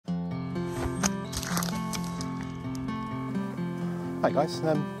Hi guys,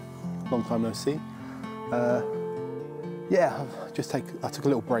 long time no see. Yeah, I took a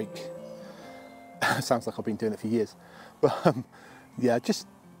little break. Sounds like I've been doing it for years, but yeah, I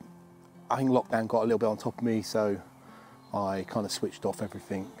think lockdown got a little bit on top of me, so I kind of switched off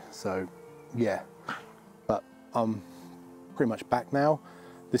everything. So yeah, but I'm pretty much back now.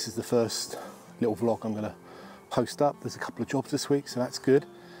 This is the first little vlog I'm gonna post up. There's a couple of jobs this week, so that's good.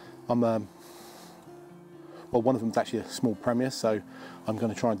 Well, one of them's actually a small premiere, so I'm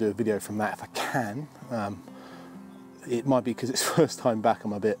going to try and do a video from that if I can. It might be because it's first time back,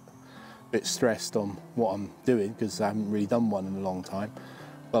 I'm a bit stressed on what I'm doing because I haven't really done one in a long time.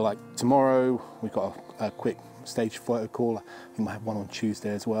 But like tomorrow, we've got a quick stage photo call. I think I have one on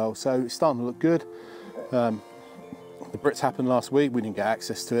Tuesday as well. So it's starting to look good. The Brits happened last week. We didn't get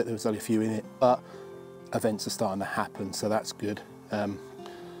access to it. There was only a few in it, but events are starting to happen, so that's good. The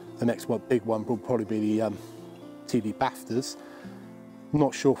next one, big one, will probably be the TV BAFTAs.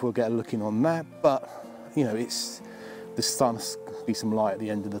 Not sure if we'll get a look in on that, but you know, there's starting to be some light at the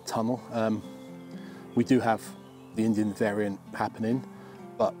end of the tunnel. We do have the Indian variant happening,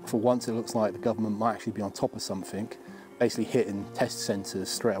 but for once it looks like the government might actually be on top of something, basically hitting test centres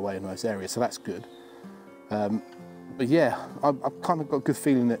straight away in those areas, so that's good. But yeah, I've kind of got a good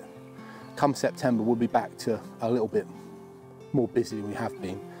feeling that come September we'll be back to a little bit more busy than we have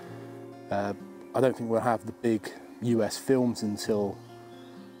been. I don't think we'll have the big US films until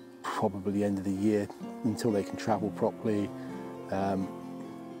probably the end of the year, until they can travel properly.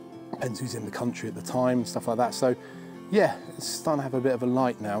 Depends who's in the country at the time, stuff like that. So yeah, it's starting to have a bit of a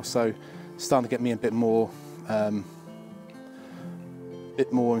light now, so it's starting to get me a bit more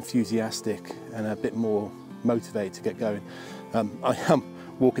enthusiastic and a bit more motivated to get going. I am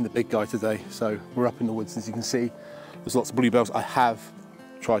walking the big guy today, so we're up in the woods, as you can see. There's lots of bluebells. I have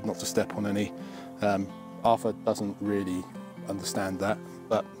tried not to step on any. Arthur doesn't really understand that,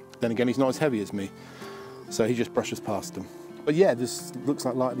 but then again, he's not as heavy as me, so he just brushes past them. But yeah, this looks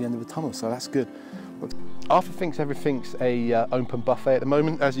like light at the end of the tunnel, so that's good. But Arthur thinks everything's a open buffet at the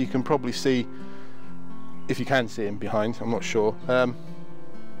moment, as you can probably see, if you can see him behind, I'm not sure.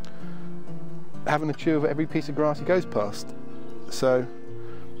 Having a chew of every piece of grass he goes past. So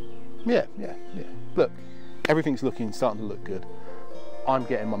yeah. Look, everything's starting to look good. I'm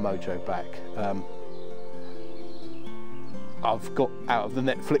getting my mojo back. I've got out of the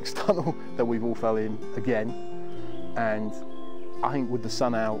Netflix tunnel that we've all fell in again, and I think with the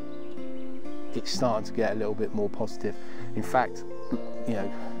sun out, it's starting to get a little bit more positive. In fact, you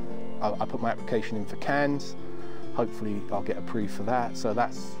know, I put my application in for Cannes. Hopefully I'll get approved for that, so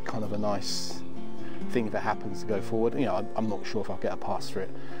that's kind of a nice thing if it happens to go forward. You know, I'm not sure if I'll get a pass for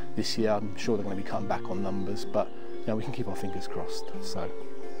it this year. I'm sure they're going to be cutting back on numbers, but you know, we can keep our fingers crossed. So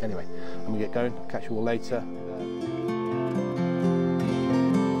anyway, I'm going to get going. Catch you all later.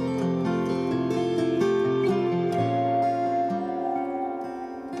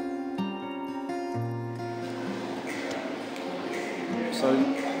 So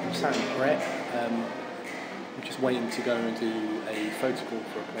I'm sat in Brett. I'm just waiting to go and do a photo call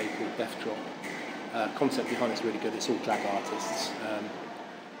for a play called Death Drop. Concept behind it's really good. It's all drag artists.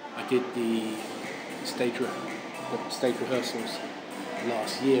 I did the stage rehearsals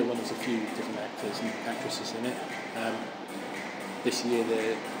last year when there's a few different actors and actresses in it. This year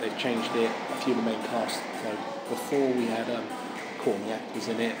they've changed it. A few of the main cast. So before we had Courtney actors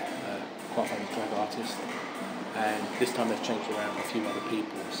in it, quite famous drag artists, and this time they've changed around a few other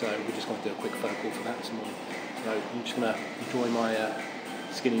people. So we're just going to do a quick photo call for that this morning. So I'm just going to enjoy my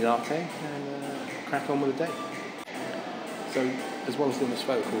skinny latte and crack on with the day. So as well as doing this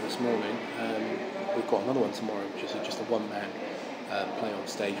photo call this morning, we've got another one tomorrow, which is just a one-man play on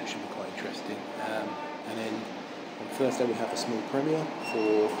stage, which should be quite interesting. And then on Thursday we have a small premiere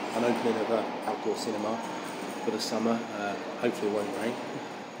for an opening of an outdoor cinema for the summer. Hopefully it won't rain.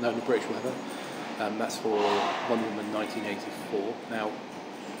 No, in the British weather. That's for Wonder Woman 1984. Now,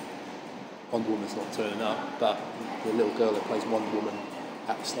 Wonder Woman's not turning up, but the little girl that plays Wonder Woman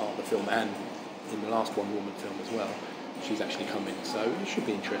at the start of the film and in the last Wonder Woman film as well, she's actually coming, so it should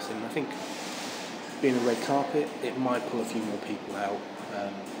be interesting. I think being a red carpet, it might pull a few more people out,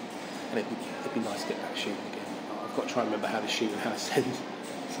 and it'd be nice to get back shooting again. I've got to try and remember how to shoot and how to send,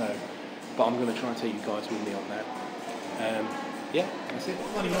 so, but I'm going to try and take you guys with me on that. Yeah, that's it.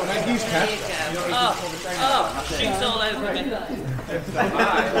 Shoots all over me.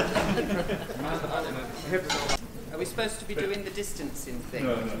 Are we supposed to be doing the distancing thing?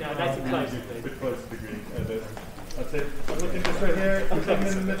 No, nice and close. A bit close to the green. That's it. I'm looking just right here. Coming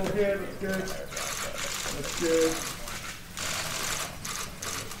in the middle here. That's good. That's good.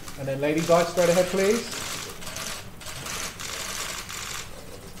 And then lady guys, straight ahead, please.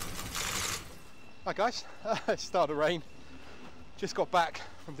 Hi guys, it's started to rain. Just got back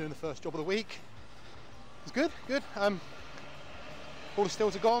from doing the first job of the week. It's good, good. All the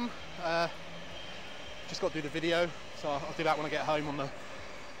stills are gone. Just got to do the video, so I'll do that when I get home on the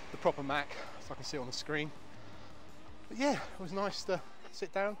proper Mac, so I can see it on the screen. But yeah, it was nice to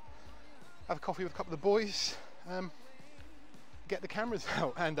sit down, have a coffee with a couple of the boys, get the cameras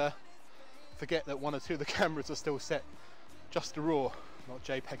out, and forget that one or two of the cameras are still set just to RAW, not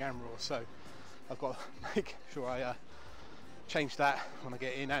JPEG and RAW. So I've got to make sure I change that when I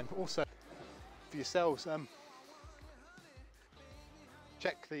get in. And also for yourselves,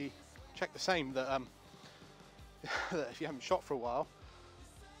 check the same that that if you haven't shot for a while,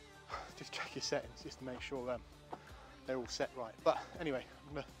 just check your settings just to make sure they're all set right. But anyway,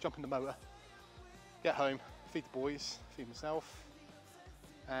 I'm gonna jump in the motor, get home, feed the boys, feed myself,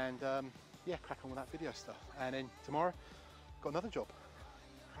 and yeah, crack on with that video stuff. And then tomorrow, got another job.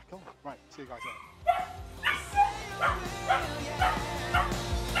 Crack on. Right, see you guys later.